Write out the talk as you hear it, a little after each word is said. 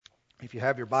If you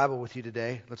have your Bible with you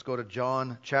today, let's go to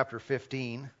John chapter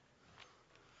 15.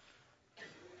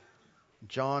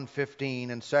 John 15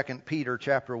 and 2 Peter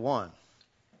chapter 1.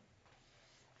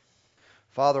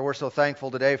 Father, we're so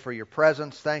thankful today for your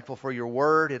presence, thankful for your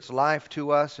word. It's life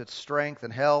to us, it's strength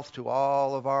and health to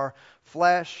all of our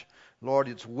flesh. Lord,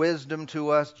 it's wisdom to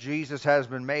us. Jesus has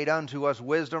been made unto us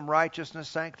wisdom, righteousness,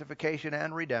 sanctification,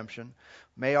 and redemption.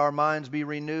 May our minds be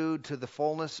renewed to the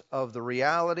fullness of the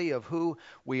reality of who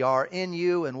we are in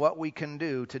you and what we can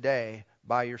do today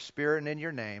by your Spirit and in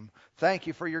your name. Thank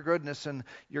you for your goodness and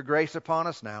your grace upon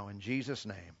us now. In Jesus'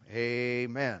 name,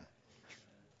 amen.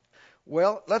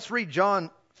 Well, let's read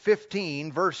John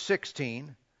 15, verse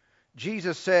 16.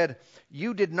 Jesus said,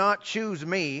 "You did not choose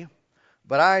me,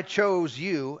 but I chose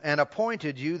you and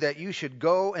appointed you that you should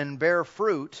go and bear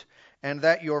fruit, and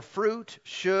that your fruit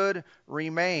should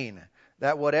remain,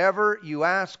 that whatever you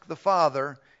ask the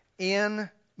Father in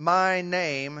my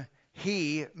name,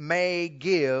 he may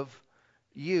give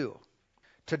you."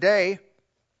 Today,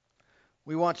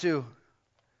 we want to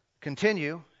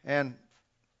continue and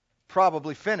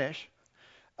probably finish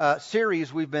a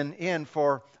series we've been in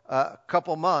for a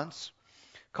couple months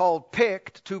called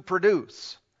Picked to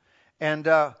Produce. And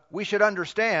we should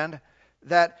understand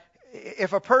that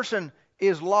if a person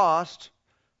is lost,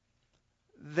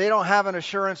 they don't have an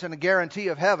assurance and a guarantee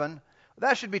of heaven,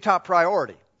 that should be top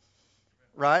priority,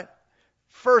 right?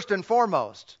 First and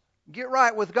foremost, get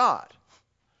right with God.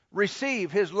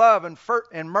 Receive His love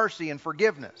and mercy and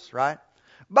forgiveness, right?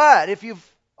 But if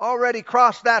you've already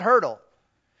crossed that hurdle,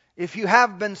 if you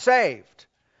have been saved,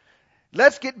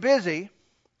 let's get busy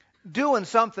doing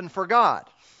something for God.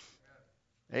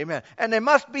 Amen. And they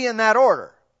must be in that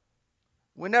order.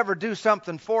 We never do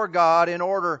something for God in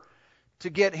order to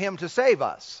get Him to save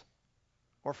us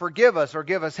or forgive us or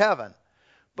give us heaven.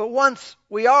 But once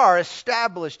we are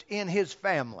established in His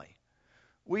family,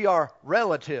 we are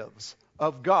relatives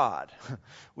of God.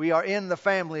 We are in the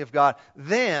family of God.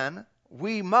 Then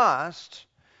we must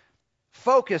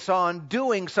focus on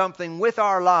doing something with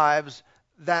our lives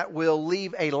that will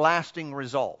leave a lasting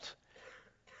result.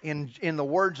 In the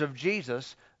words of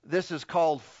Jesus, this is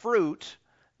called fruit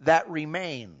that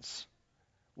remains.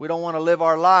 We don't want to live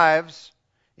our lives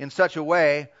in such a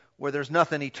way where there's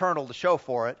nothing eternal to show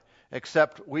for it,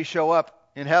 except we show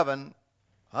up in heaven,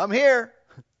 I'm here.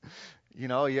 You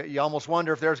know, you almost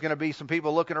wonder if there's going to be some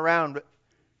people looking around.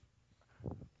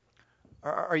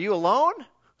 Are you alone?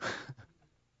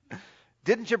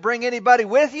 Didn't you bring anybody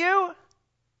with you?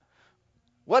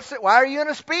 Why are you in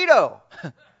a Speedo?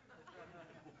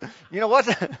 You know what?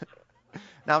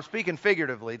 Now I'm speaking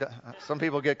figuratively. Some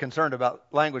people get concerned about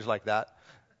language like that.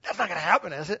 That's not going to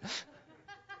happen, is it?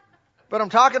 But I'm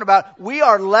talking about we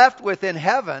are left within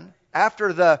heaven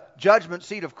after the judgment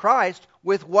seat of Christ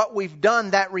with what we've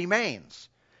done that remains.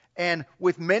 And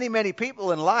with many, many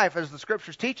people in life, as the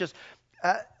Scriptures teach us,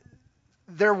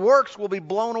 their works will be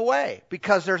blown away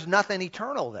because there's nothing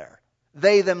eternal there.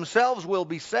 They themselves will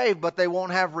be saved, but they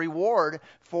won't have reward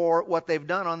for what they've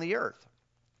done on the earth.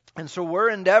 And so we're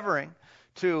endeavoring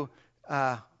to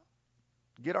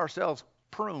get ourselves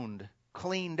pruned,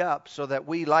 cleaned up, so that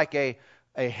we, like a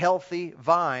healthy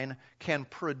vine, can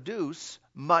produce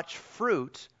much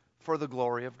fruit for the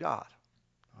glory of God.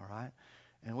 All right?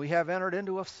 And we have entered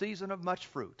into a season of much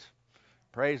fruit.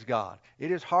 Praise God. It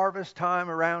is harvest time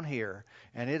around here,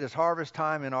 and it is harvest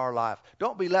time in our life.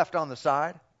 Don't be left on the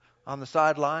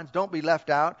sidelines. Don't be left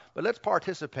out, but let's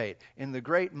participate in the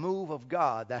great move of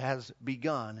God that has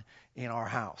begun in our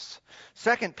house.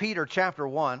 2 Peter chapter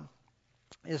 1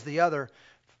 is the other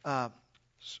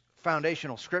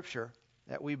foundational scripture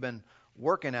that we've been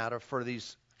working out of for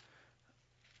these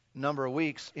number of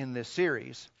weeks in this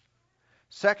series.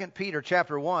 2 Peter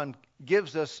chapter 1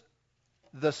 gives us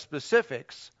the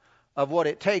specifics of what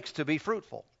it takes to be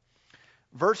fruitful.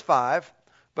 Verse 5,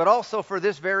 "But also for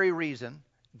this very reason,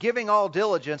 giving all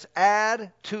diligence,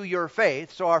 add to your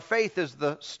faith." So our faith is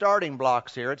the starting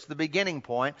blocks here. It's the beginning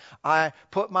point. I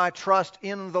put my trust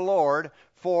in the Lord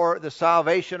for the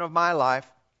salvation of my life.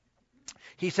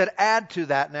 He said, add to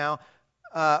that now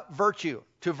virtue.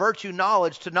 To virtue,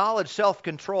 knowledge. To knowledge,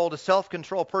 self-control. To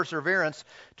self-control, perseverance.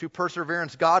 To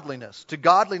perseverance, godliness. To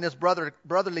godliness,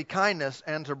 brotherly kindness.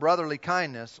 And to brotherly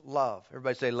kindness, love.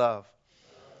 Everybody say love.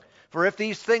 For if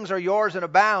these things are yours and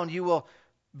abound, you will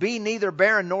be neither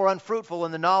barren nor unfruitful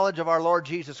in the knowledge of our Lord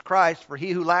Jesus Christ. For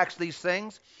he who lacks these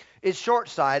things is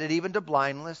short-sighted, even to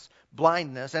blindness,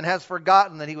 and has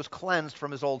forgotten that he was cleansed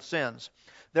from his old sins.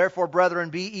 Therefore,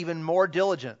 brethren, be even more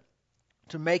diligent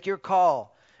to make your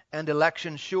call and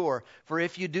election sure. For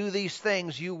if you do these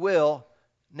things, you will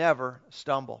never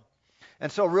stumble. And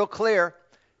so real clear,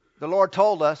 the Lord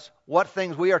told us what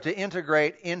things we are to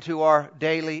integrate into our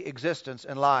daily existence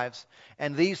and lives.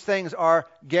 And these things are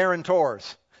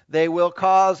guarantors. They will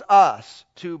cause us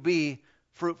to be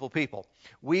fruitful people.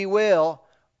 We will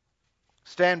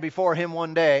stand before Him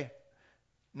one day.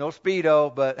 No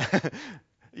Speedo, but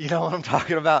you know what I'm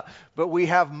talking about. But we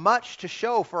have much to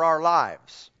show for our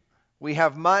lives. We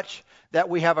have much that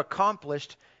we have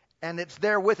accomplished, and it's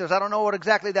there with us. I don't know what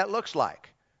exactly that looks like.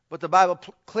 But the Bible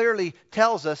clearly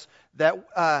tells us that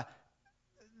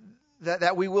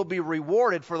that we will be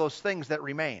rewarded for those things that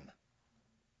remain.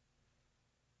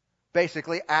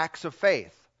 Basically, acts of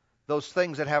faith. Those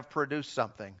things that have produced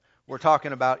something. We're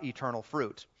talking about eternal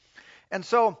fruit. And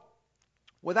so,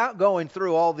 without going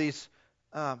through all these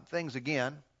things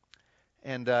again,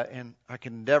 and I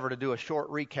can endeavor to do a short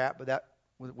recap, but that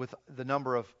with the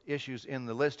number of issues in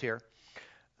the list here,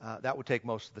 that would take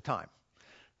most of the time.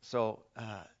 So,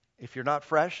 if you're not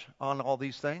fresh on all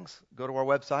these things, go to our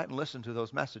website and listen to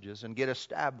those messages and get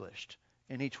established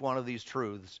in each one of these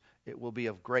truths. It will be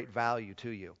of great value to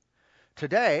you.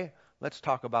 Today, let's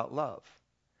talk about love.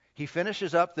 He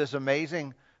finishes up this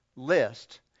amazing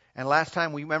list. And last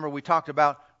time we talked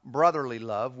about brotherly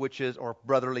love, or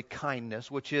brotherly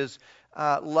kindness, which is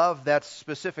love that's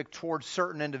specific towards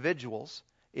certain individuals.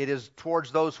 It is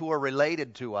towards those who are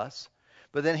related to us.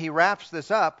 But then he wraps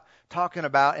this up talking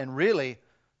about and really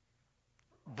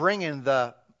bringing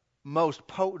the most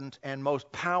potent and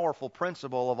most powerful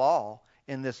principle of all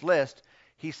in this list.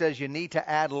 He says you need to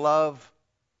add love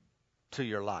to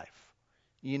your life.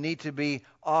 You need to be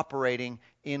operating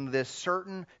in this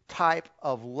certain type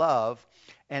of love.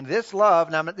 And this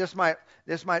love, now this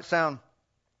might sound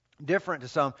different to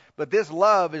some, but this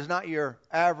love is not your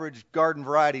average garden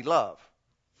variety love.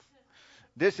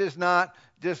 This is not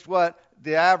just what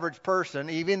the average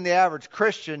person, even the average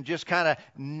Christian, just kind of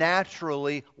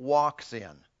naturally walks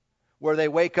in. Where they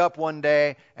wake up one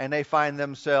day and they find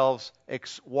themselves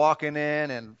walking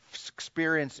in and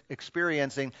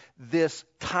experiencing this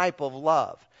type of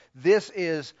love. This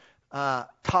is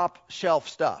top shelf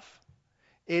stuff.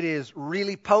 It is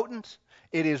really potent,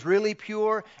 it is really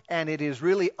pure, and it is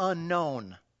really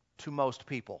unknown to most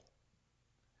people.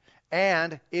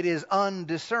 And it is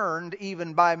undiscerned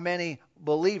even by many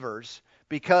believers,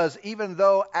 because even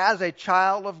though as a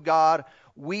child of God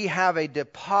we have a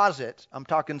deposit, I'm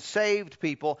talking saved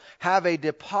people, have a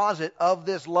deposit of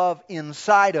this love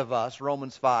inside of us,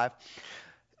 Romans 5,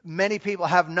 many people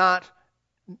have not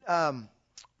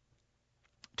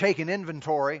taken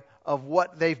inventory of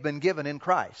what they've been given in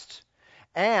Christ.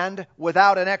 And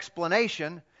without an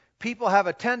explanation, people have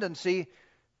a tendency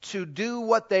to do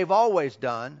what they've always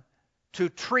done, to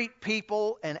treat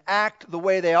people and act the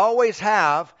way they always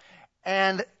have,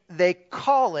 and they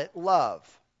call it love.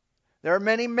 There are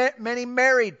many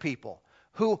married people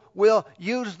who will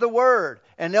use the word,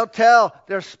 and they'll tell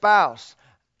their spouse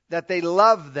that they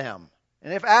love them.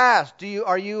 And if asked,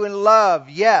 are you in love?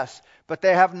 Yes. But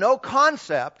they have no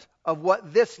concept of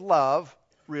what this love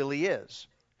really is.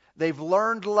 They've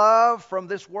learned love from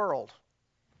this world.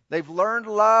 They've learned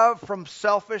love from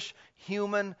selfish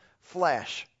human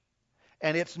flesh.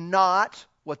 And it's not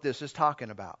what this is talking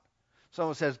about.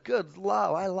 Someone says, good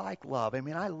love, I like love. I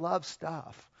mean, I love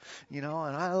stuff, and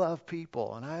I love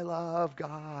people, and I love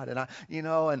God,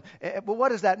 but what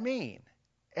does that mean?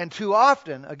 And too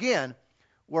often, again,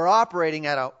 we're operating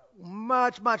at a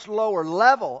much, much lower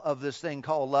level of this thing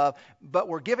called love, but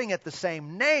we're giving it the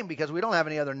same name because we don't have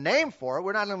any other name for it.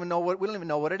 We don't even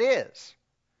know what it is.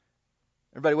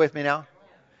 Everybody with me now?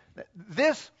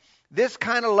 This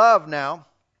kind of love now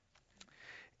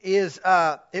is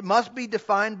it must be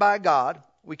defined by God.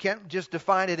 We can't just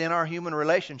define it in our human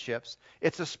relationships.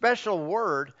 It's a special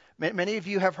word. Many of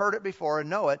you have heard it before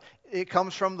and know it. It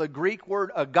comes from the Greek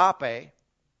word agape.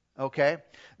 Okay?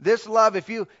 This love,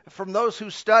 from those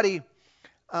who study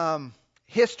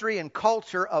history and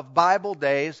culture of Bible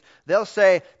days, they'll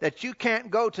say that you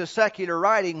can't go to secular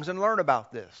writings and learn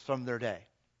about this from their day.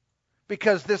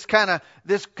 Because this kind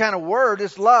of word,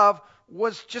 this love,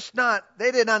 was just not,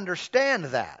 they didn't understand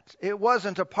that. It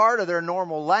wasn't a part of their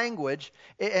normal language,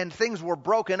 and things were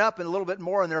broken up a little bit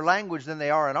more in their language than they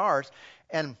are in ours.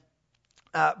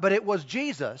 But it was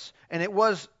Jesus, and it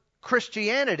was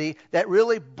Christianity that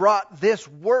really brought this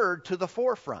word to the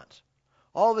forefront.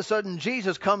 All of a sudden,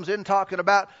 Jesus comes in talking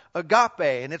about agape,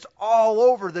 and it's all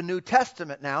over the New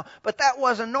Testament now, but that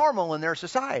wasn't normal in their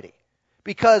society.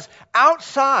 Because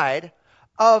outside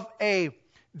of a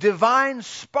divine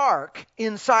spark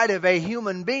inside of a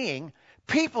human being,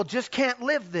 people just can't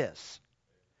live this.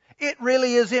 It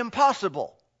really is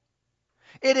impossible.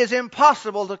 It is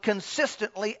impossible to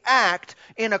consistently act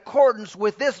in accordance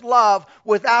with this love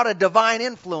without a divine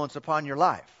influence upon your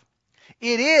life.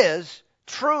 It is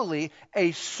truly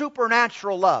a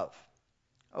supernatural love.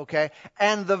 Okay?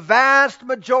 And the vast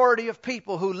majority of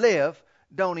people who live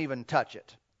don't even touch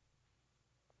it.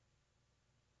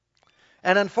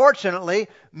 And unfortunately,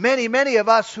 many of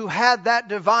us who had that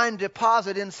divine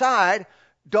deposit inside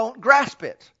don't grasp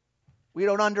it. We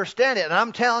don't understand it. And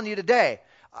I'm telling you today,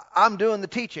 I'm doing the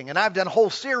teaching, and I've done a whole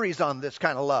series on this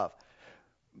kind of love.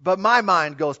 But my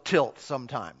mind goes tilt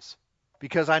sometimes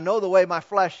because I know the way my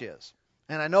flesh is,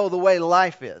 and I know the way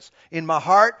life is. In my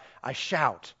heart, I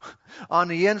shout. On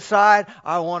the inside,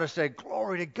 I want to say,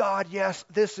 glory to God, yes,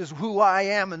 this is who I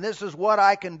am, and this is what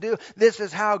I can do. This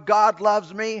is how God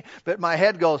loves me. But my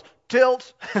head goes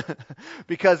tilt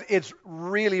because it's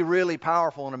really, really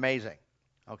powerful and amazing.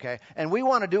 Okay? And we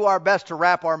want to do our best to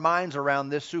wrap our minds around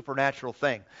this supernatural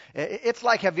thing. It's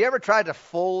like, have you ever tried to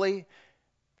fully,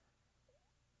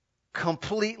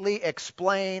 completely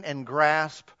explain and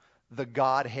grasp the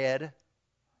Godhead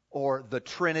or the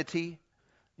Trinity?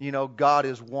 You know, God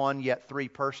is one yet three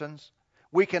persons.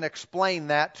 We can explain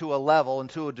that to a level and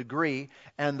to a degree,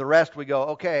 and the rest we go,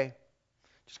 okay,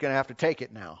 just going to have to take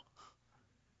it now.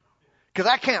 Because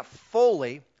I can't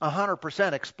fully,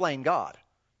 100% explain God.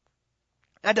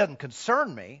 That doesn't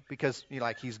concern me because,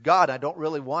 He's God. I don't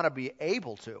really want to be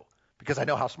able to because I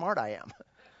know how smart I am.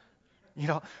 You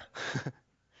know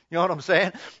what I'm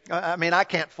saying? I mean, I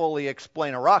can't fully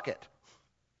explain a rocket.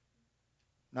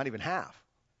 Not even half.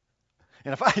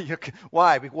 And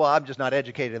why? Well, I'm just not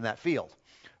educated in that field.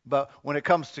 But when it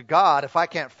comes to God, if I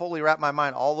can't fully wrap my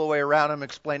mind all the way around Him,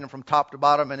 explain Him from top to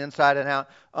bottom and inside and out,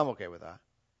 I'm okay with that.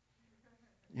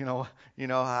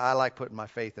 I like putting my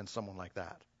faith in someone like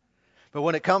that. But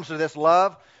when it comes to this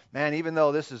love, man, even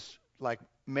though this is like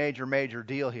major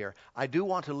deal here, I do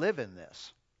want to live in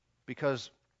this because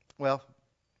 1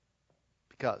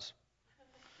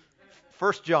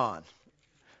 John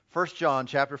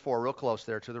chapter 4, real close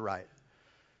there to the right.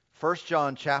 1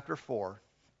 John chapter 4.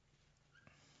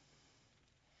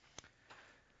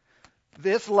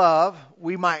 This love,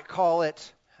 we might call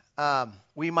it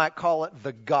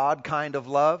the God kind of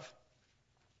love.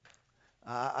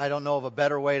 I don't know of a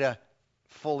better way to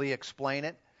fully explain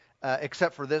it,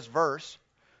 except for this verse.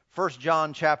 1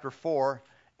 John chapter 4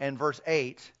 and verse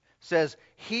 8 says,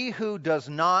 "He who does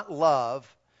not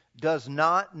love does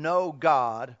not know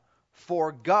God,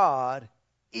 for God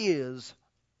is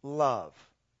love."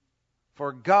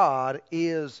 For God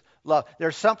is love.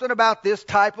 There's something about this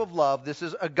type of love, this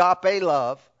is agape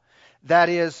love, that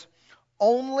is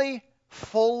only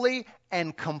fully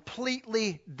and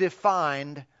completely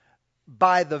defined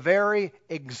by the very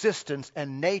existence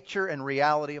and nature and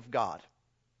reality of God.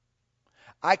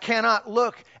 I cannot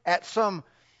look at some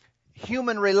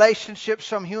human relationship,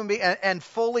 some human being, and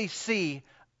fully see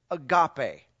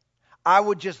agape. I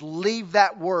would just leave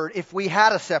that word, if we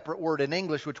had a separate word in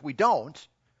English, which we don't,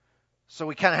 so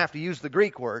we kind of have to use the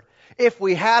Greek word. If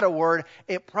we had a word,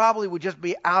 it probably would just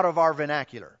be out of our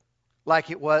vernacular, like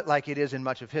it is in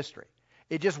much of history.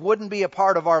 It just wouldn't be a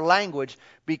part of our language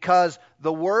because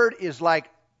the word is like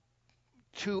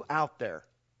too out there.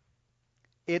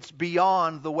 It's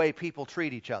beyond the way people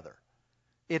treat each other.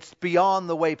 It's beyond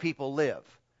the way people live.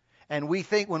 And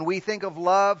when we think of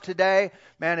love today,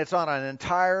 man, it's on an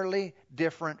entirely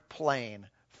different plane,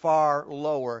 far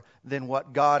lower than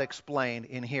what God explained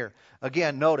in here.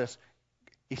 Again, notice,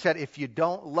 He said, if you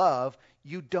don't love,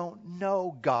 you don't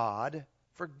know God.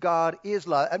 For God is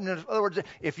love. I mean, in other words,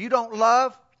 if you don't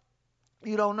love,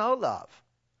 you don't know love.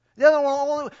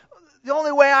 The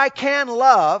only way I can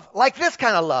love, like this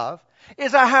kind of love,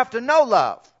 is I have to know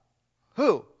love.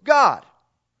 Who? God.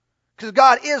 Because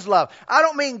God is love. I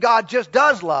don't mean God just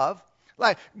does love.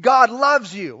 Like, God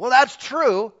loves you. Well, that's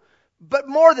true, but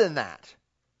more than that.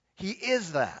 He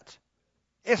is that.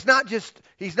 He's not just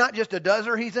a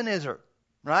dozer, He's an iser.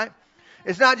 Right?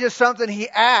 It's not just something He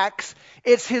acts.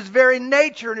 It's His very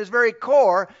nature and His very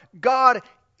core. God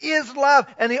is love.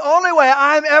 And the only way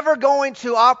I'm ever going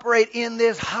to operate in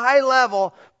this high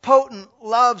level, potent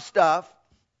love stuff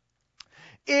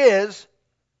is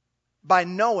by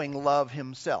knowing love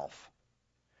Himself.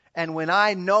 And when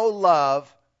I know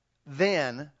love,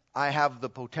 then I have the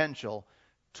potential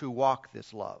to walk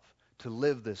this love, to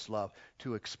live this love,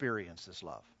 to experience this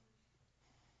love.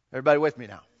 Everybody with me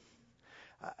now?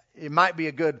 It might be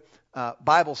a good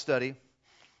Bible study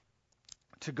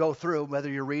to go through, whether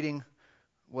you're reading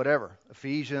whatever,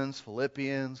 Ephesians,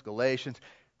 Philippians, Galatians.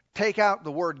 Take out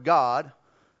the word God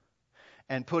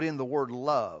and put in the word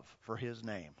love for His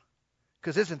name.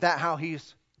 Because isn't that how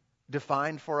He's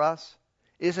defined for us?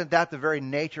 Isn't that the very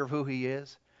nature of who He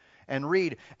is? And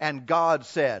read, and God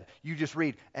said. You just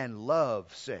read, and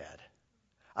love said.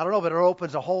 I don't know, but it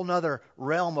opens a whole nother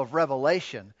realm of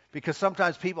revelation, because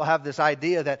sometimes people have this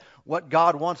idea that what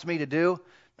God wants me to do,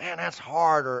 man, that's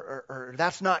hard, or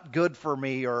that's not good for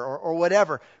me, or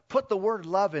whatever. Put the word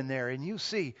love in there and you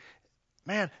see,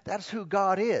 man, that's who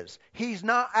God is. He's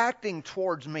not acting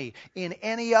towards me in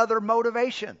any other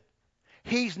motivation.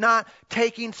 He's not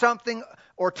taking something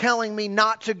or telling me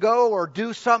not to go or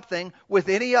do something with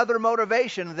any other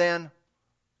motivation than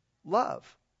love.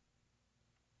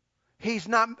 He's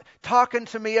not talking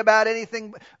to me about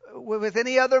anything with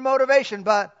any other motivation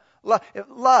but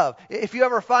love. If you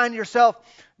ever find yourself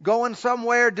going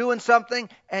somewhere, doing something,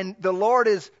 and the Lord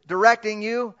is directing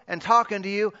you and talking to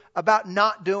you about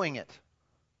not doing it.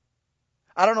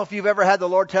 I don't know if you've ever had the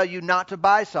Lord tell you not to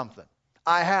buy something.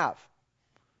 I have.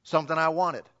 Something I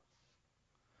wanted.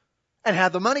 And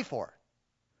had the money for it.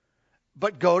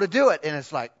 But go to do it. And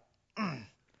it's like, the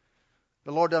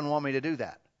Lord doesn't want me to do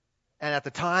that. And at the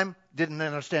time, didn't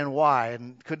understand why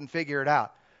and couldn't figure it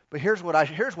out. But here's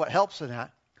what helps in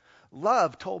that.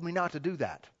 Love told me not to do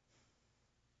that.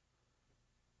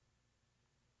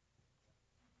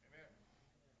 Amen.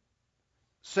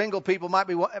 Single people might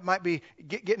be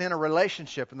getting in a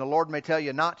relationship, and the Lord may tell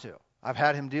you not to. I've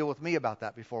had Him deal with me about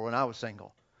that before when I was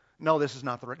single. No, this is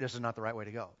not the right way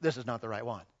to go. This is not the right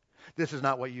one. This is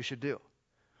not what you should do.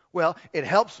 Well, it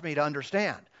helps me to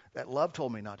understand that love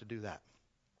told me not to do that.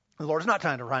 The Lord's not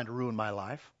trying to ruin my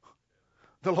life.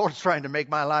 The Lord's trying to make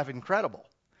my life incredible.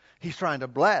 He's trying to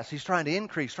bless. He's trying to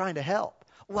increase, trying to help.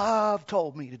 Love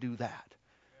told me to do that.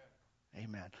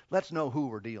 Amen. Let's know who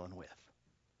we're dealing with.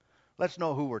 Let's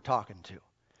know who we're talking to.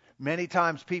 Many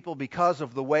times people, because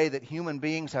of the way that human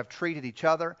beings have treated each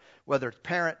other, whether it's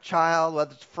parent, child,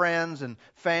 whether it's friends and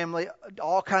family,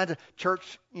 all kinds of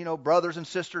church, brothers and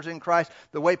sisters in Christ,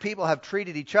 the way people have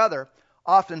treated each other,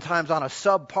 oftentimes on a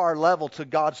subpar level to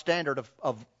God's standard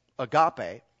of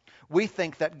agape, we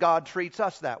think that God treats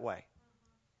us that way.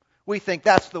 We think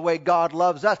that's the way God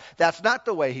loves us. That's not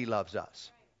the way He loves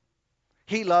us.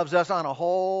 He loves us on a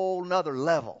whole nother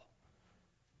level.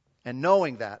 And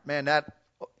knowing that, man, that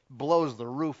blows the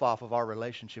roof off of our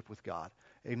relationship with God,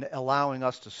 and allowing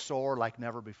us to soar like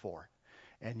never before.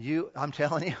 And I'm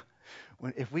telling you,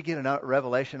 if we get a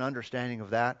revelation understanding of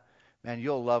that, man,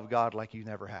 you'll love God like you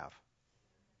never have.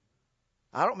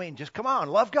 I don't mean just come on,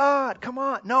 love God, come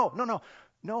on. No.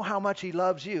 Know how much He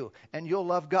loves you, and you'll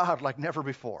love God like never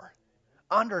before.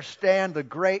 Understand the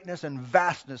greatness and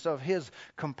vastness of His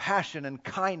compassion and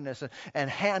kindness and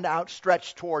hand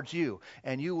outstretched towards you,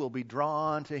 and you will be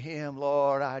drawn to Him.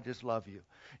 Lord, I just love you.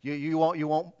 You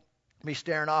won't be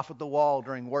staring off at the wall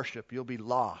during worship. You'll be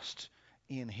lost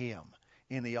in Him,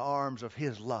 in the arms of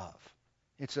His love.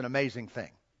 It's an amazing thing.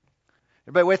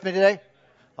 Everybody with me today?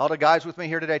 All the guys with me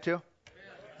here today too?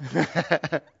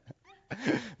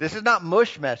 This is not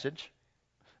mush message.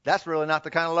 That's really not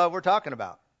the kind of love we're talking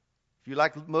about. If you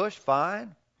like mush,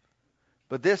 fine.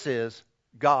 But this is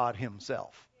God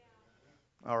Himself.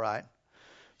 All right.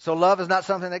 So love is not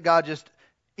something that God just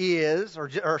is, or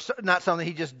not something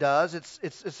He just does.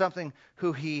 It's something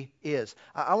who He is.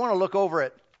 I want to look over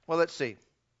it. Well, let's see.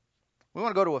 We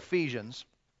want to go to Ephesians.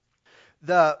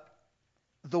 The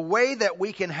way that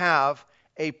we can have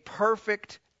a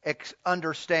perfect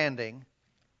understanding,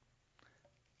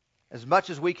 as much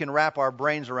as we can wrap our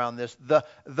brains around this,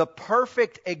 the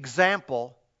perfect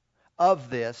example of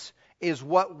this is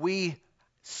what we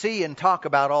see and talk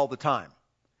about all the time.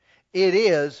 It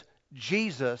is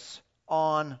Jesus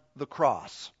on the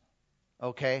cross.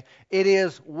 Okay? It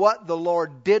is what the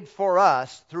Lord did for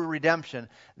us through redemption.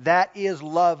 That is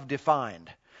love defined.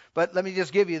 But let me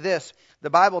just give you this. The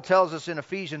Bible tells us in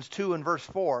Ephesians 2 and verse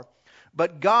 4,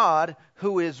 but God,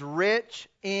 who is rich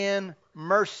in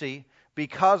mercy,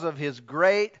 because of His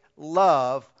great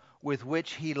love with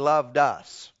which He loved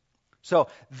us. So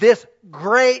this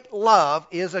great love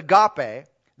is agape.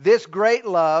 This great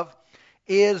love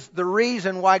is the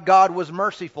reason why God was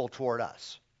merciful toward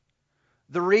us.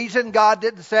 The reason God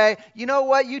didn't say, you know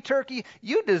what, you turkey,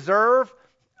 you deserve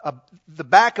the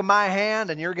back of my hand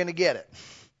and you're going to get it.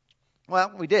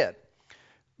 Well, we did.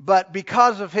 But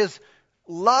because of His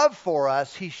love for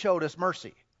us, He showed us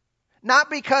mercy. Not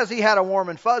because He had a warm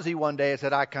and fuzzy one day and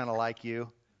said, I kind of like you.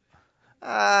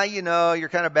 You're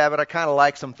kind of bad, but I kind of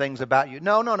like some things about you.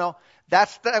 No.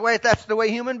 That's the way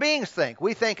human beings think.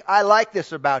 We think, I like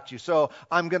this about you, so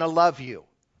I'm going to love you.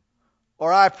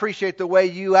 Or I appreciate the way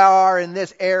you are in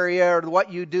this area or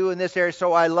what you do in this area,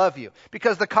 so I love you.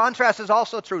 Because the contrast is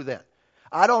also true then.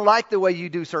 I don't like the way you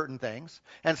do certain things.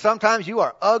 And sometimes you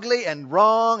are ugly and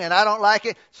wrong and I don't like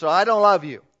it, so I don't love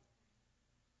you.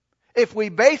 If we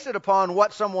base it upon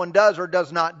what someone does or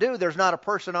does not do, there's not a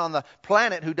person on the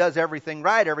planet who does everything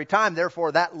right every time.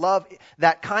 Therefore, that love,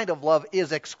 that kind of love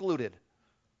is excluded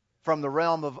from the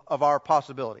realm of our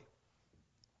possibility.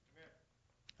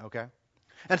 Okay?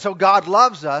 And so God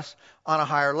loves us on a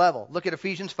higher level. Look at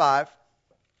Ephesians 5.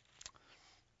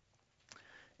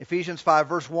 Ephesians 5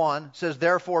 verse 1 says,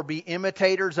 therefore be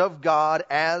imitators of God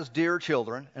as dear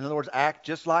children. In other words, act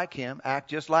just like Him,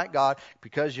 act just like God,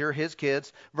 because you're His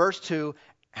kids. Verse 2,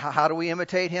 how do we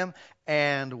imitate Him?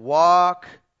 And walk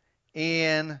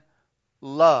in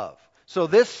love. So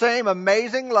this same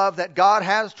amazing love that God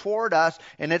has toward us,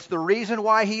 and it's the reason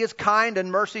why He is kind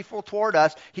and merciful toward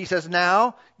us, He says,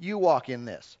 now you walk in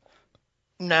this.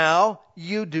 Now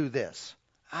you do this.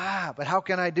 But how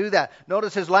can I do that?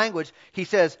 Notice his language. He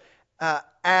says,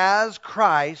 as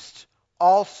Christ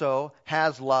also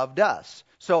has loved us.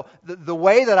 So the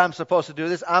way that I'm supposed to do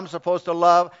this, I'm supposed to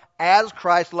love as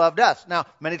Christ loved us. Now,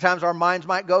 many times our minds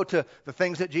might go to the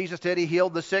things that Jesus did. He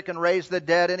healed the sick and raised the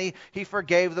dead, and he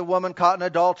forgave the woman caught in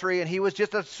adultery, and He was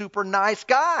just a super nice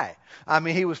guy. I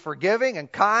mean, He was forgiving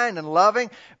and kind and loving,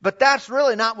 but that's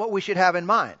really not what we should have in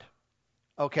mind.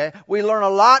 Okay, we learn a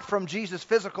lot from Jesus'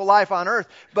 physical life on earth,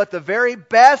 but the very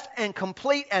best and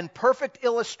complete and perfect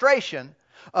illustration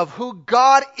of who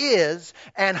God is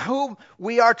and who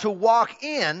we are to walk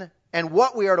in and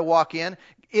what we are to walk in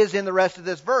is in the rest of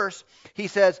this verse. He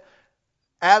says,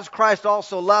 as Christ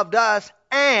also loved us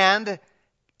and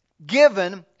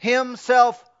given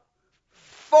Himself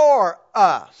for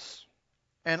us,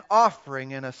 an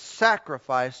offering and a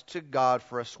sacrifice to God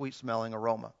for a sweet-smelling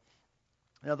aroma.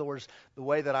 In other words, the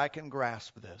way that I can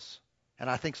grasp this, and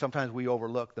I think sometimes we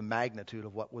overlook the magnitude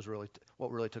of what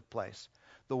really took place.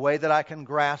 The way that I can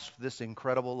grasp this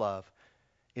incredible love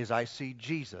is I see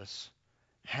Jesus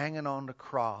hanging on the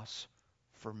cross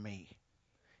for me.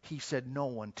 He said, no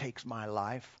one takes my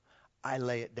life. I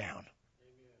lay it down. Amen.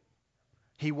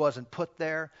 He wasn't put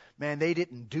there. Man, they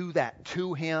didn't do that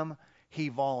to Him. He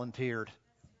volunteered.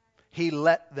 He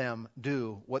let them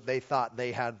do what they thought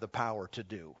they had the power to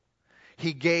do.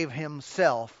 He gave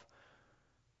Himself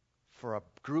for a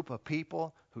group of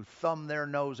people who thumb their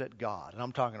nose at God. And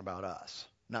I'm talking about us,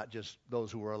 not just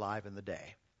those who were alive in the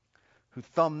day. Who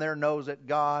thumb their nose at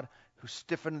God, who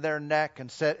stiffened their neck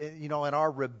and said, in our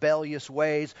rebellious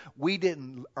ways, we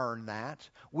didn't earn that.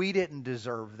 We didn't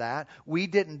deserve that. We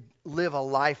didn't live a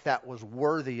life that was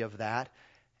worthy of that.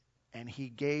 And He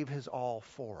gave His all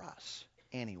for us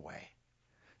anyway.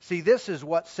 See, this is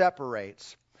what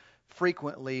separates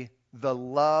frequently the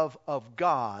love of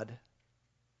God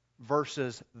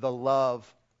versus the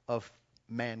love of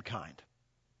mankind.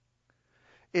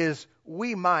 Is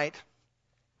we might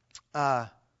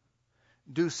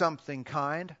do something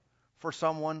kind for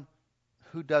someone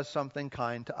who does something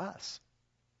kind to us.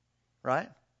 Right?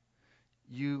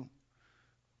 You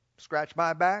scratch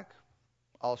my back,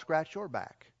 I'll scratch your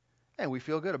back. And we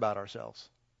feel good about ourselves.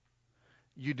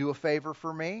 You do a favor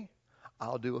for me,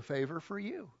 I'll do a favor for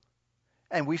you.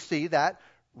 And we see that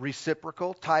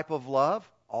reciprocal type of love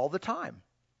all the time.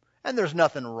 And there's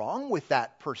nothing wrong with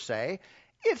that per se.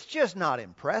 It's just not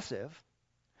impressive.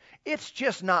 It's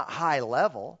just not high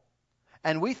level.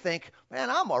 And we think, man,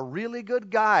 I'm a really good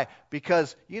guy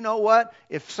because you know what?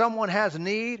 If someone has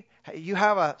need, you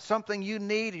have something you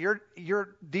need,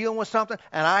 you're dealing with something,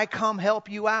 and I come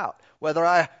help you out. Whether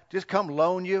I just come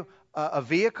loan you a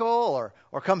vehicle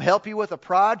or come help you with a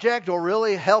project or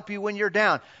really help you when you're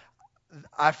down.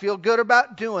 I feel good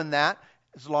about doing that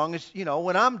as long as,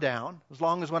 when I'm down, as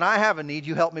long as when I have a need,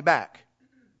 you help me back.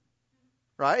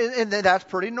 Right? And that's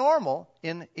pretty normal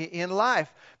in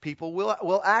life. People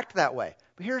will act that way.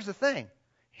 But here's the thing.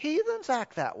 Heathens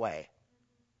act that way.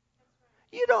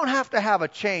 You don't have to have a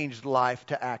changed life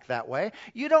to act that way.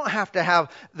 You don't have to have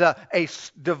a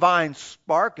divine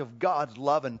spark of God's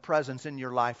love and presence in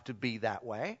your life to be that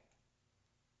way.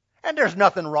 And there's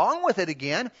nothing wrong with it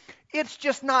again. It's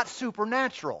just not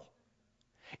supernatural.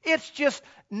 It's just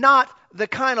not the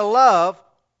kind of love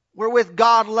wherewith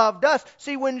God loved us.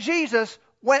 See, when Jesus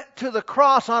went to the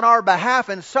cross on our behalf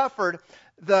and suffered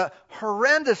the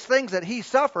horrendous things that He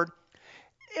suffered,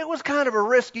 it was kind of a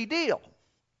risky deal.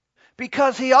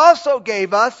 Because He also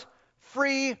gave us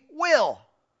free will.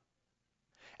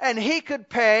 And He could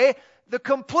pay the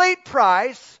complete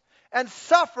price and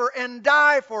suffer and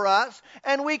die for us.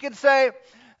 And we could say,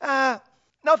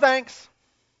 no thanks.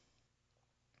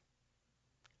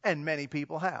 And many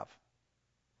people have.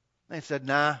 They said,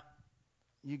 nah,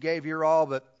 you gave your all,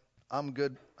 but I'm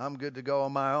good to go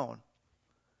on my own.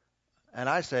 And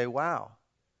I say, wow.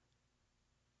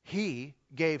 He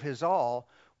gave his all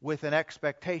with an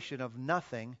expectation of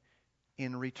nothing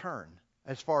in return,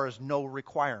 as far as no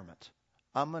requirement.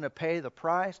 I'm going to pay the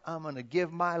price. I'm going to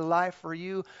give my life for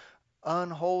you,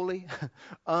 unholy,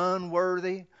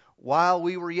 unworthy. While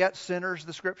we were yet sinners,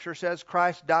 the Scripture says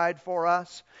Christ died for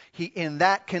us. He, in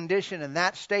that condition, in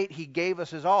that state, He gave us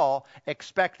His all,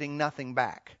 expecting nothing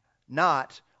back.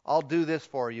 Not, I'll do this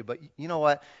for you, but you know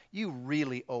what? You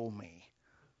really owe me.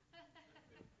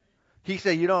 He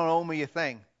said, you don't owe me a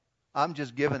thing. I'm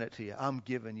just giving it to you. I'm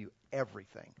giving you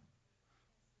everything.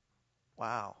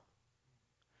 Wow.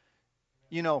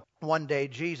 You know, one day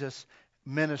Jesus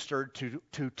ministered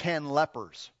to 10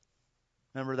 lepers.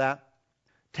 Remember that?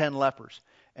 10 lepers.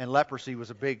 And leprosy was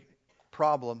a big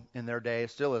problem in their day.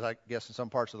 It still is, I guess, in some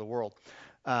parts of the world.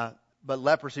 But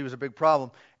leprosy was a big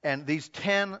problem. And these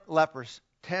 10 lepers,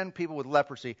 10 people with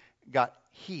leprosy got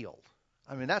healed.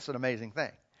 I mean, that's an amazing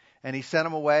thing. And He sent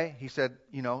them away. He said,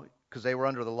 you know, because they were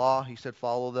under the law, He said,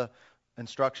 follow the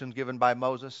instructions given by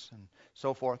Moses and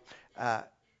so forth.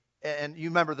 And you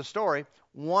remember the story.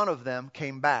 One of them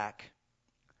came back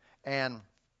and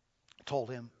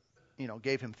told him, you know,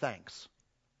 gave him thanks.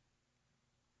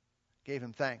 Gave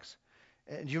him thanks.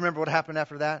 And do you remember what happened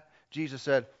after that? Jesus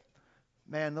said,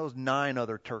 man, those 9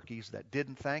 other turkeys that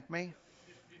didn't thank me,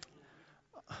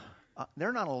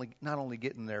 they're not only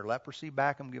getting their leprosy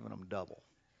back, I'm giving them double.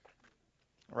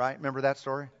 Right? Remember that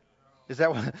story? Is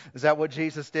that what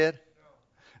Jesus did?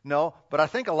 No, but I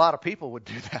think a lot of people would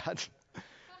do that.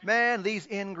 Man, these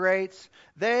ingrates,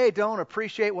 they don't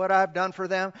appreciate what I've done for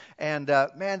them. And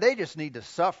man, they just need to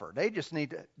suffer. They just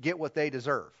need to get what they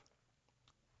deserve.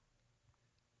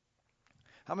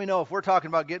 How many know if we're talking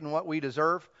about getting what we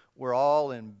deserve, we're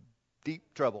all in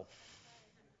deep trouble?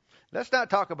 Let's not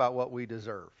talk about what we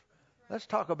deserve. Let's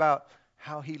talk about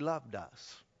how He loved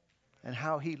us and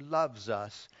how He loves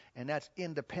us, and that's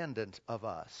independent of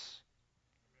us.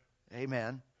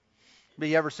 Amen. Have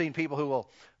you ever seen people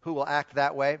who will act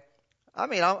that way? I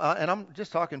mean, I'm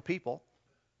just talking people,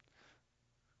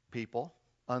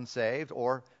 unsaved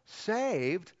or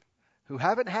saved, who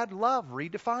haven't had love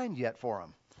redefined yet for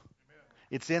them.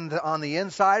 It's on the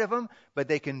inside of them, but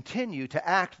they continue to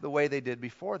act the way they did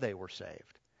before they were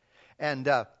saved. And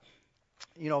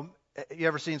you know, you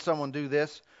ever seen someone do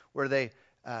this where they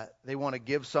want to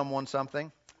give someone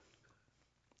something?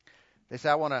 They say,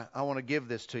 I want to give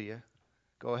this to you.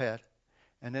 Go ahead.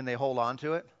 And then they hold on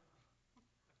to it.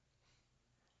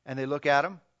 And they look at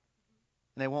them.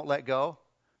 And they won't let go.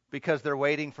 Because they're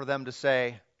waiting for them to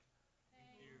say,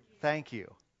 thank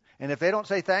you. And if they don't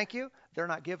say thank you, they're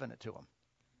not giving it to them.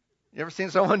 You ever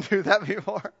seen someone do that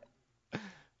before?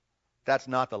 That's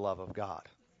not the love of God.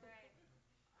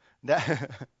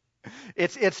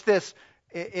 It's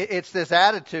this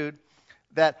attitude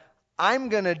that I'm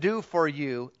going to do for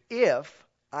you if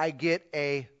I get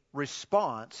a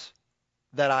response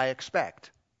that I expect.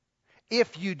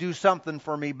 If you do something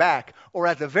for me back, or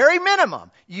at the very minimum,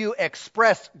 you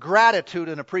express gratitude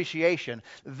and appreciation,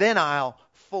 then I'll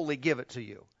fully give it to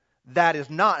you. That is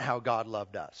not how God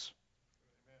loved us.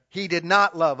 He did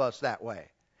not love us that way.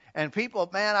 And people,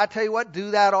 man, I tell you what,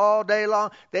 do that all day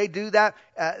long. They do that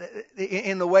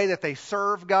in the way that they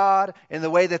serve God, in the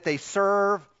way that they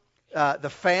serve the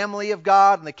family of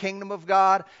God and the kingdom of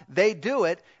God. They do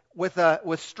it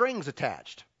with strings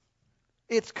attached.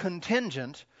 It's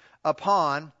contingent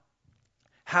upon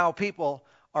how people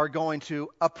are going to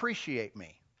appreciate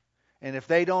me. And if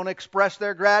they don't express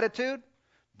their gratitude,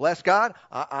 bless God,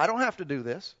 I don't have to do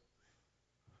this.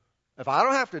 If I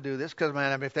don't have to do this, because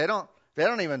man, if they don't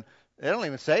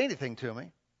even say anything to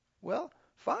me, well,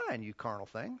 fine, you carnal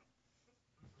thing.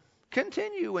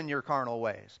 Continue in your carnal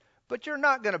ways, but you're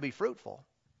not going to be fruitful.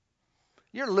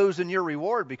 You're losing your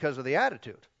reward because of the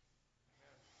attitude.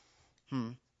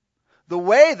 The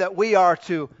way that we are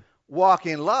to walk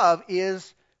in love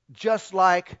is just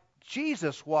like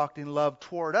Jesus walked in love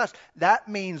toward us. That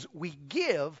means we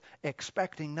give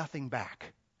expecting nothing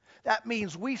back. That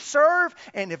means we serve,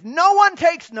 and if no one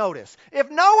takes notice,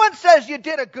 if no one says you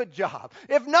did a good job,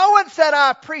 if no one said I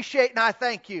appreciate and I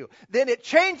thank you, then it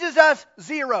changes us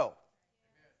zero.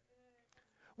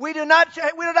 We do not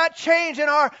change in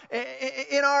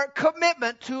our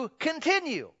commitment to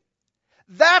continue.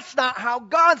 That's not how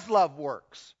God's love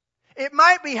works. It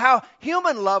might be how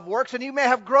human love works, and you may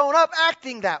have grown up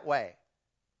acting that way.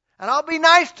 And I'll be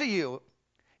nice to you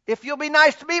if you'll be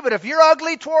nice to me, but if you're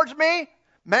ugly towards me,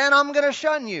 man, I'm going to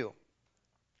shun you.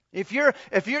 If you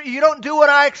don't do what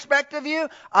I expect of you,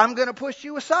 I'm going to push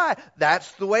you aside. That's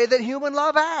the way that human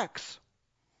love acts.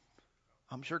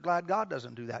 I'm sure glad God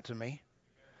doesn't do that to me.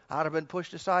 I'd have been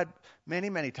pushed aside many,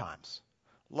 many times.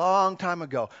 Long time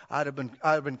ago, I'd have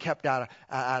been kept out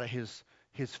of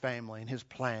his family and his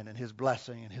plan and his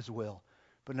blessing and his will.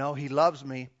 But no, he loves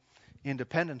me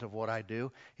independent of what I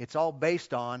do. It's all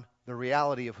based on the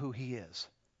reality of who he is.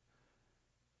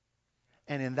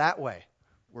 And in that way,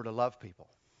 we're to love people.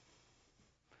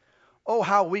 Oh,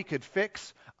 how we could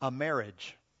fix a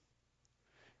marriage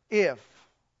if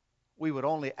we would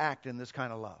only act in this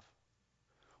kind of love.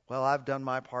 Well, I've done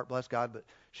my part, bless God, but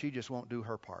she just won't do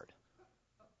her part.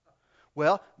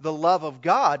 Well, the love of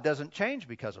God doesn't change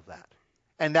because of that.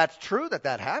 And that's true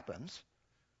that happens.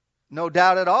 No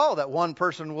doubt at all that one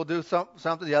person will do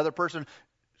something, the other person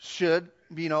should,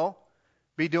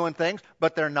 be doing things,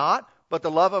 but they're not. But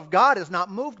the love of God is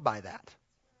not moved by that.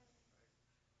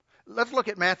 Let's look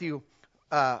at Matthew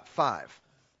 5.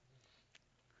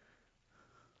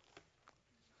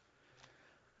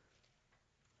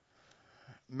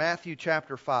 Matthew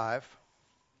chapter 5.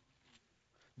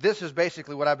 This is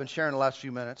basically what I've been sharing the last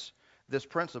few minutes, this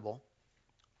principle.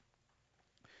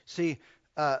 See,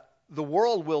 the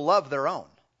world will love their own.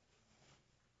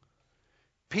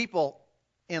 People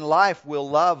in life will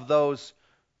love those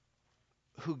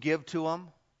who give to them,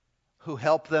 who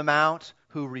help them out,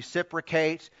 who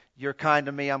reciprocate. You're kind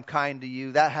to me, I'm kind to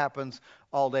you. That happens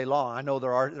all day long. I know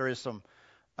there is some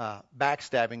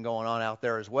backstabbing going on out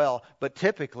there as well, but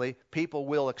typically people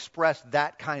will express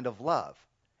that kind of love.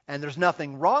 And there's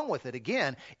nothing wrong with it.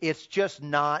 Again, it's just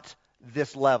not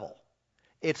this level.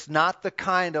 It's not the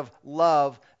kind of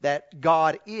love that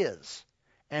God is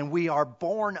and we are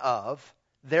born of,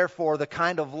 therefore the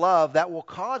kind of love that will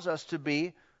cause us to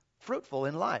be fruitful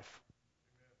in life.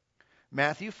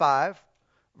 Matthew 5,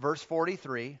 verse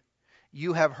 43,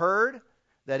 you have heard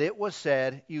that it was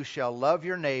said, you shall love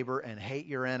your neighbor and hate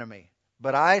your enemy.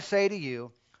 But I say to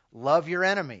you, love your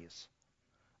enemies.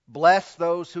 Bless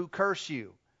those who curse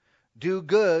you. Do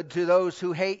good to those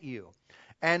who hate you.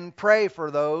 And pray for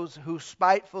those who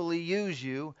spitefully use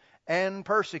you and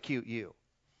persecute you,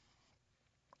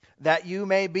 that you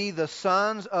may be the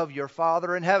sons of your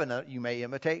Father in heaven, that you may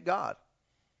imitate God.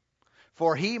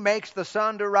 For he makes the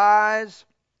sun to rise,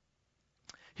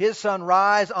 his sun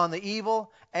rise on the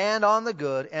evil and on the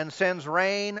good, and sends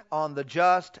rain on the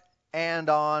just and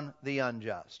on the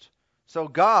unjust. So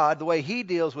God, the way he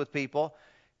deals with people,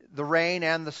 the rain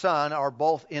and the sun are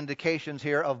both indications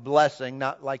here of blessing,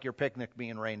 not like your picnic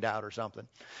being rained out or something.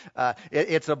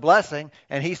 It's a blessing,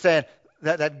 and he said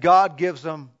that God gives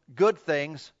them good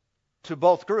things to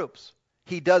both groups.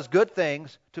 He does good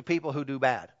things to people who do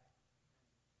bad.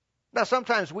 Now,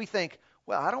 sometimes we think,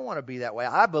 well, I don't want to be that way.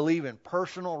 I believe in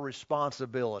personal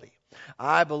responsibility.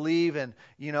 I believe in,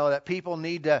 that people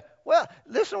need to, well,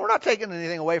 listen, we're not taking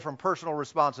anything away from personal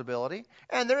responsibility.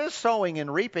 And there is sowing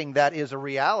and reaping that is a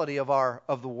reality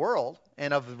of the world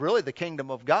and of really the kingdom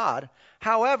of God.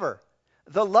 However,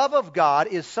 the love of God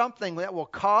is something that will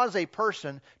cause a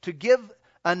person to give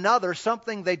another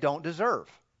something they don't deserve.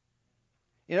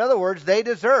 In other words, they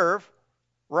deserve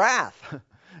wrath.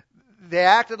 They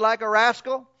acted like a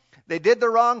rascal. They did the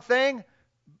wrong thing.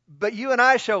 But you and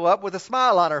I show up with a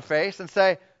smile on our face and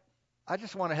say, I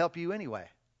just want to help you anyway.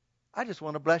 I just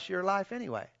want to bless your life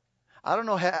anyway. I don't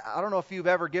know if you've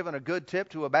ever given a good tip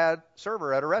to a bad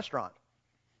server at a restaurant.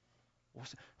 Well,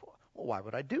 why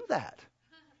would I do that?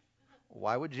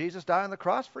 Why would Jesus die on the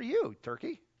cross for you,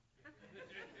 turkey?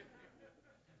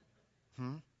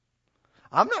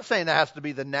 I'm not saying that has to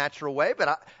be the natural way,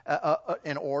 but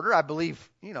in order, I believe,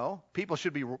 people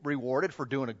should be rewarded for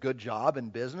doing a good job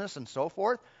in business and so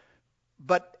forth.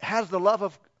 But has the love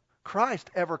of Christ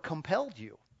ever compelled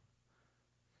you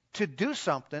to do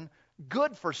something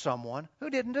good for someone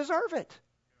who didn't deserve it?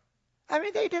 I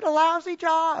mean, they did a lousy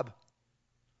job.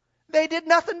 They did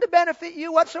nothing to benefit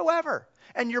you whatsoever.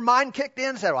 And your mind kicked in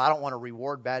and said, well, I don't want to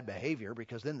reward bad behavior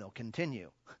because then they'll continue.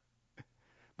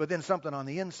 But then something on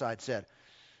the inside said,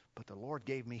 but the Lord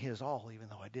gave me his all even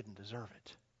though I didn't deserve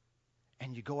it.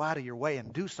 And you go out of your way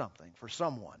and do something for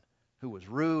someone who was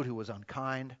rude, who was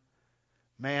unkind.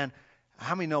 Man,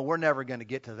 how many know we're never going to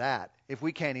get to that if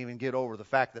we can't even get over the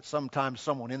fact that sometimes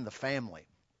someone in the family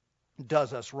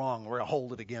does us wrong. We're going to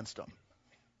hold it against them.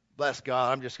 Bless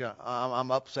God, I'm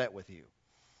upset with you.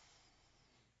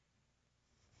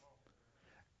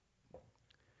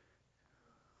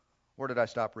 Where did I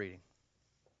stop reading?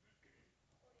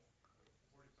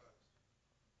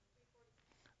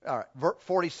 All right,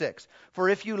 46. For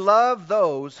if you love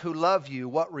those who love you,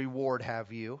 what reward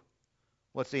have you?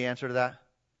 What's the answer to that?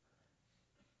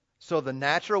 So the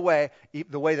natural way,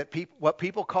 the way that what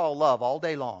people call love all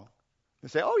day long, they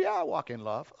say, oh yeah, I walk in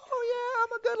love. Oh yeah,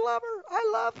 I'm a good lover.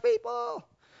 I love people.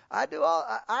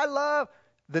 I love.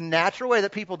 The natural way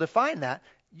that people define that,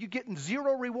 you getting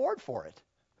zero reward for it.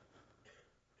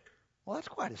 Well, that's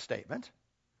quite a statement.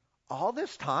 All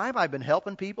this time I've been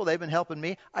helping people, they've been helping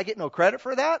me. I get no credit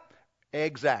for that?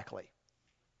 Exactly.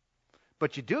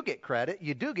 But you do get credit,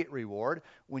 you do get reward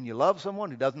when you love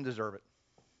someone who doesn't deserve it.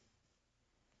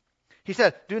 He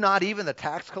said, do not even the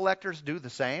tax collectors do the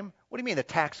same? What do you mean the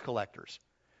tax collectors?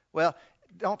 Well,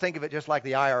 don't think of it just like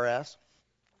the IRS.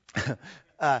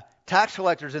 Tax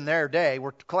collectors in their day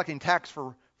were collecting tax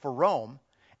for Rome,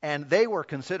 and they were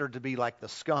considered to be like the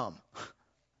scum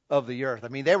of the earth. I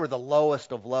mean, they were the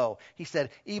lowest of low. He said,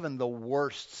 even the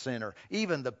worst sinner,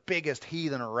 even the biggest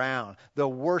heathen around, the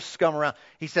worst scum around,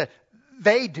 he said,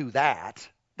 they do that.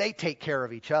 They take care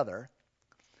of each other.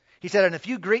 He said, and if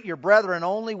you greet your brethren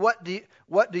only, what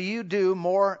do you do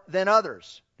more than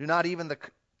others? Do not even the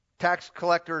tax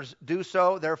collectors do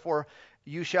so? Therefore,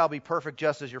 you shall be perfect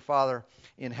just as your Father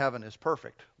in heaven is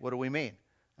perfect. What do we mean?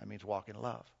 That means walk in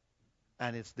love.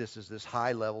 And this is this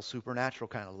high-level, supernatural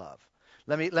kind of love.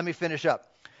 Let me finish up.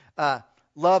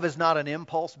 Love is not an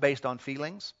impulse based on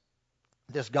feelings.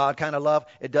 This God kind of love,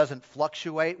 it doesn't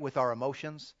fluctuate with our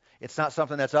emotions. It's not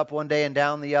something that's up one day and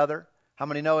down the other. How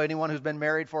many know anyone who's been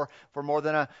married for more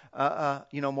than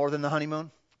more than the honeymoon?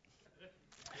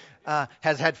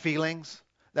 Has had feelings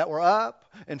that were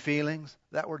up and feelings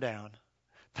that were down.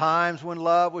 Times when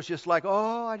love was just like,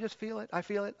 oh, I just feel it. I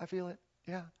feel it. I feel it.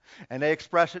 Yeah. And they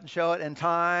express it and show it. And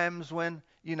times when,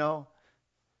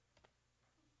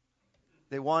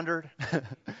 they wondered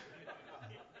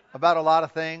about a lot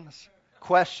of things,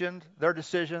 questioned their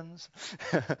decisions,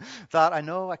 thought, I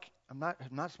know I'm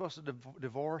not supposed to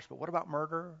divorce, but what about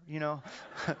murder?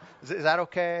 Is that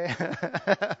okay?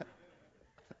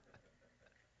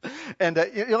 And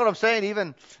you know what I'm saying?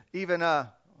 Even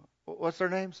what's their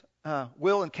names?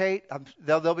 Will and Kate.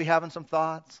 They'll be having some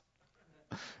thoughts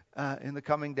in the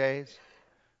coming days,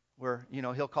 where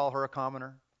he'll call her a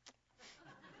commoner.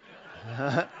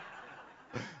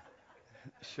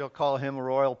 She'll call him a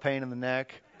royal pain in the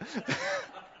neck.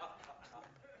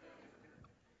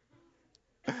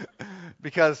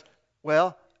 Because,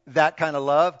 that kind of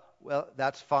love,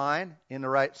 that's fine in the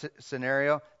right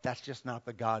scenario. That's just not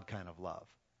the God kind of love.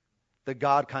 The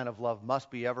God kind of love must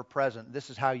be ever present. This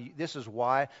is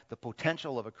why the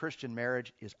potential of a Christian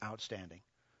marriage is outstanding.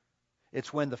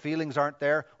 It's when the feelings aren't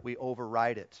there, we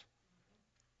override it.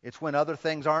 It's when other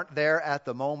things aren't there at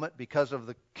the moment because of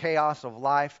the chaos of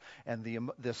life and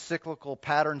the cyclical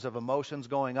patterns of emotions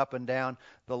going up and down,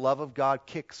 the love of God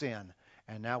kicks in.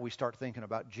 And now we start thinking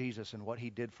about Jesus and what He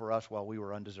did for us while we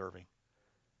were undeserving.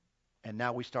 And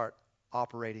now we start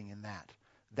operating in that.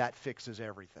 That fixes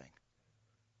everything.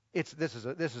 This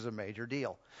is a major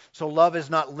deal. So love is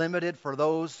not limited for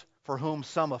those for whom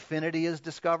some affinity is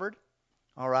discovered.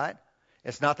 All right?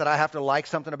 It's not that I have to like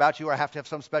something about you or I have to have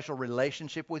some special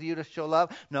relationship with you to show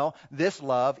love. No, this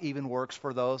love even works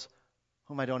for those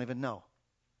whom I don't even know.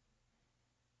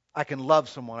 I can love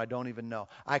someone I don't even know.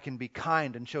 I can be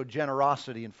kind and show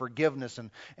generosity and forgiveness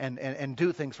and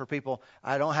do things for people.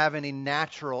 I don't have any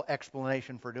natural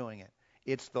explanation for doing it.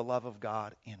 It's the love of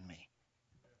God in me.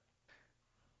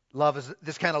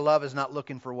 This kind of love is not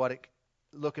looking for what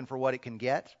it can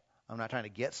get. I'm not trying to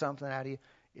get something out of you.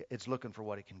 It's looking for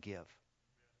what it can give.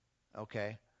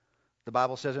 Okay? The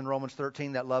Bible says in Romans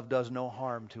 13 that love does no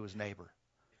harm to his neighbor.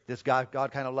 This God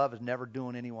kind of love is never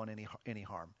doing anyone any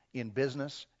harm. In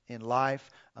business, in life,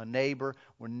 a neighbor,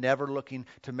 we're never looking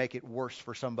to make it worse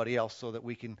for somebody else so that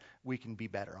we can be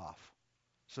better off.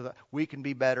 So that we can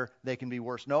be better, they can be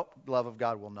worse. Nope, the love of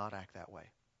God will not act that way.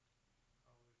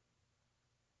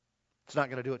 It's not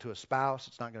going to do it to a spouse.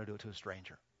 It's not going to do it to a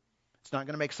stranger. It's not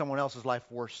going to make someone else's life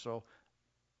worse so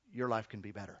your life can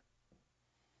be better.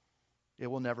 It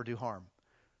will never do harm.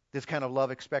 This kind of love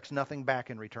expects nothing back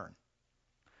in return.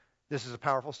 This is a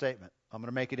powerful statement. I'm going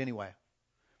to make it anyway.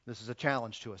 This is a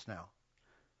challenge to us now.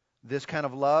 This kind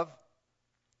of love,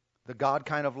 the God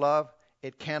kind of love,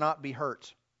 it cannot be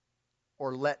hurt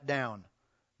or let down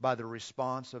by the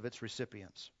response of its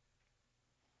recipients.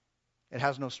 It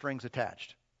has no strings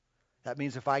attached. That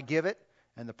means if I give it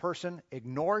and the person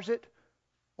ignores it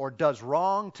or does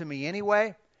wrong to me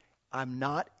anyway, I'm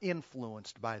not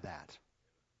influenced by that.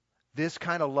 This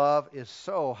kind of love is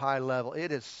so high level.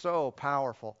 It is so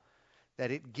powerful that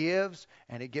it gives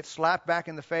and it gets slapped back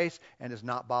in the face and is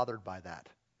not bothered by that.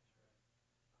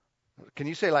 Can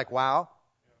you say like, wow?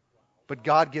 But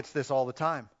God gets this all the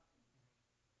time.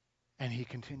 And He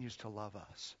continues to love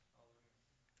us.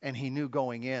 And He knew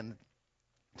going in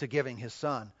to giving His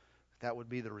Son, that would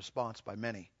be the response by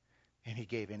many. And He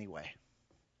gave anyway.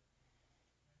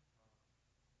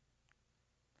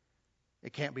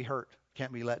 It can't be hurt.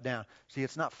 Can't be let down. See,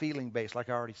 it's not feeling based, like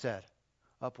I already said.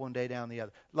 Up one day, down the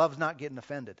other. Love's not getting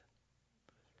offended.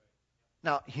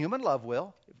 Now, human love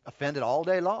will. Offended all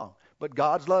day long. But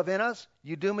God's love in us,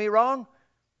 you do me wrong,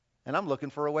 and I'm looking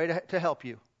for a way to help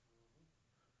you.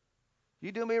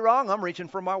 You do me wrong, I'm reaching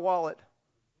for my wallet.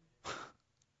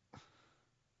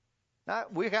 Now,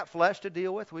 we got flesh to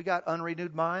deal with. We got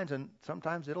unrenewed minds, and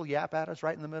sometimes it'll yap at us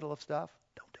right in the middle of stuff.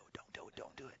 Don't do it, don't do it,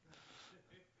 don't do it.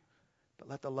 But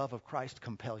let the love of Christ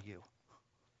compel you.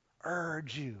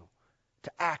 Urge you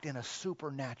to act in a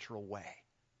supernatural way.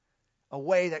 A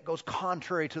way that goes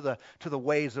contrary to the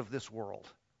ways of this world.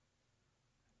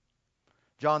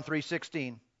 John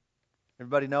 3:16.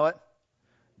 Everybody know it?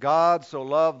 God so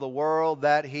loved the world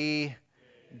that He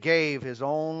gave His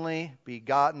only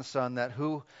begotten Son, that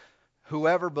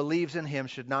whoever believes in Him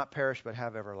should not perish but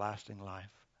have everlasting life.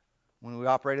 When we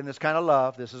operate in this kind of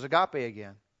love, this is agape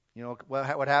again. You know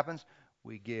what happens?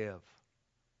 We give.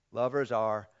 Lovers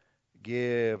are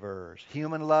givers.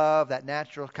 Human love, that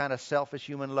natural kind of selfish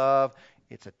human love,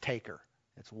 it's a taker.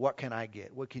 It's what can I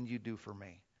get? What can you do for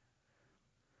me?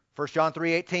 1 John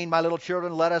 3:18, my little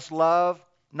children, let us love,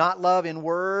 not love in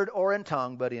word or in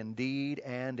tongue, but in deed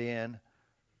and in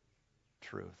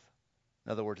truth.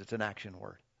 In other words, it's an action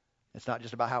word. It's not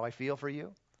just about how I feel for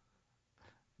you.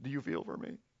 Do you feel for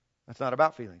me? It's not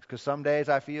about feelings, because some days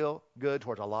I feel good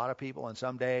towards a lot of people, and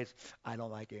some days I don't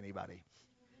like anybody.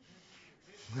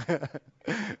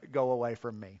 Go away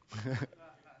from me.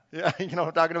 Yeah, you know what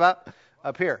I'm talking about?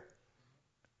 Up here.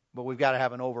 But we've got to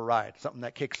have an override, something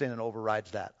that kicks in and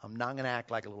overrides that. I'm not going to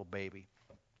act like a little baby.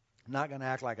 I'm not going to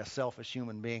act like a selfish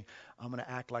human being. I'm going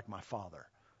to act like my Father.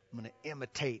 I'm going to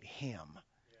imitate Him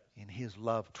in His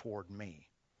love toward me.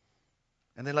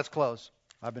 And then let's close.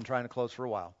 I've been trying to close for a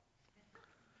while.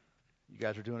 You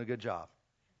guys are doing a good job.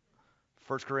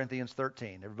 1 Corinthians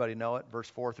 13. Everybody know it? Verse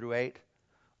 4 through 8.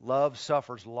 Love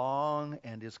suffers long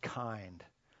and is kind.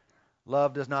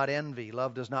 Love does not envy.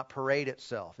 Love does not parade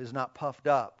itself, is not puffed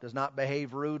up, does not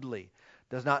behave rudely,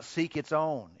 does not seek its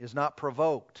own, is not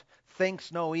provoked,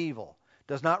 thinks no evil,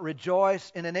 does not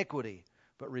rejoice in iniquity,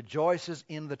 but rejoices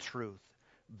in the truth,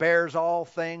 bears all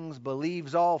things,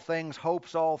 believes all things,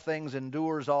 hopes all things,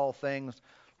 endures all things.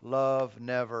 Love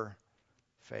never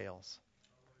fails.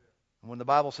 And when the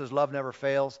Bible says love never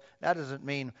fails, that doesn't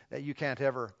mean that you can't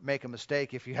ever make a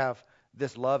mistake if you have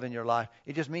this love in your life.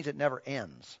 It just means it never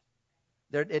ends.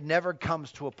 It never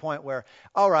comes to a point where,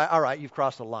 all right, you've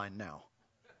crossed the line now.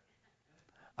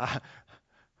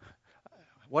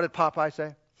 What did Popeye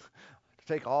say?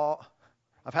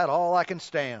 I've had all I can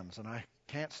stands, and I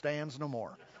can't stands no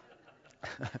more.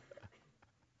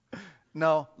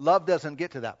 No, love doesn't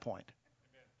get to that point.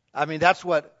 I mean, that's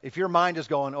what, if your mind is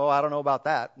going, oh, I don't know about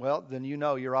that, well, then you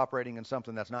know you're operating in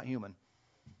something that's not human.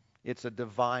 It's a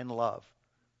divine love.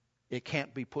 It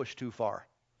can't be pushed too far.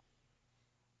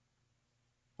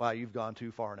 Wow, you've gone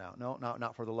too far now. No,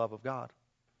 not for the love of God.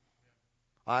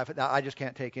 I just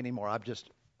can't take any more. I just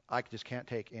can't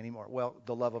take any more. Well,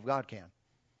 the love of God can.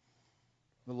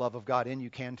 The love of God in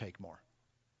you can take more.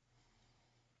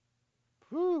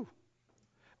 Whew.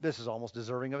 This is almost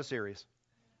deserving of a series.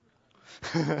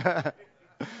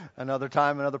 Another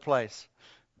time, another place.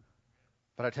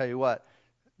 But I tell you what,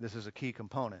 this is a key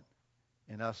component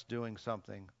in us doing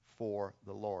something for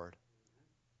the Lord.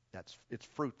 It's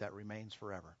fruit that remains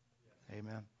forever.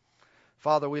 Amen.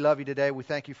 Father, we love you today. We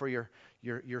thank you for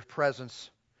your presence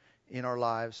in our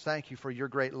lives. Thank you for your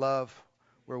great love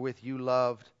wherewith you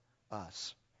loved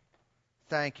us.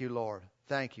 Thank you, Lord.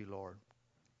 Thank you, Lord.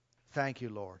 Thank you,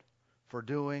 Lord, for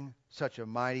doing such a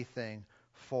mighty thing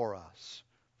for us,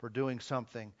 for doing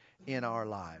something in our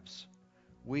lives.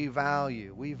 We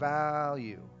value.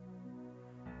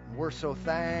 We're so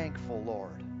thankful,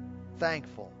 Lord.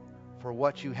 Thankful for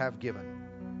what you have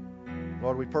given.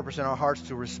 Lord, we purpose in our hearts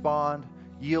to respond,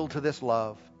 yield to this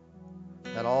love,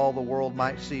 that all the world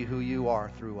might see who you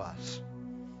are through us.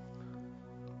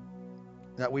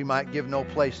 That we might give no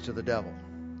place to the devil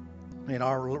in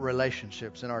our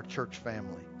relationships, in our church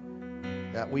family.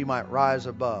 That we might rise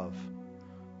above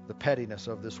the pettiness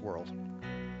of this world.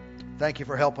 Thank you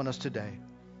for helping us today.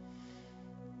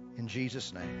 In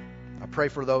Jesus' name. I pray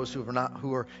for those who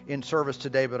are in service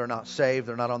today but are not saved.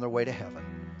 They're not on their way to heaven.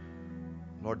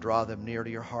 Lord, draw them near to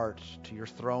your heart, to your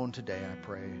throne today, I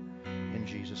pray. In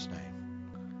Jesus'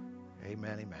 name.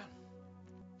 Amen, amen.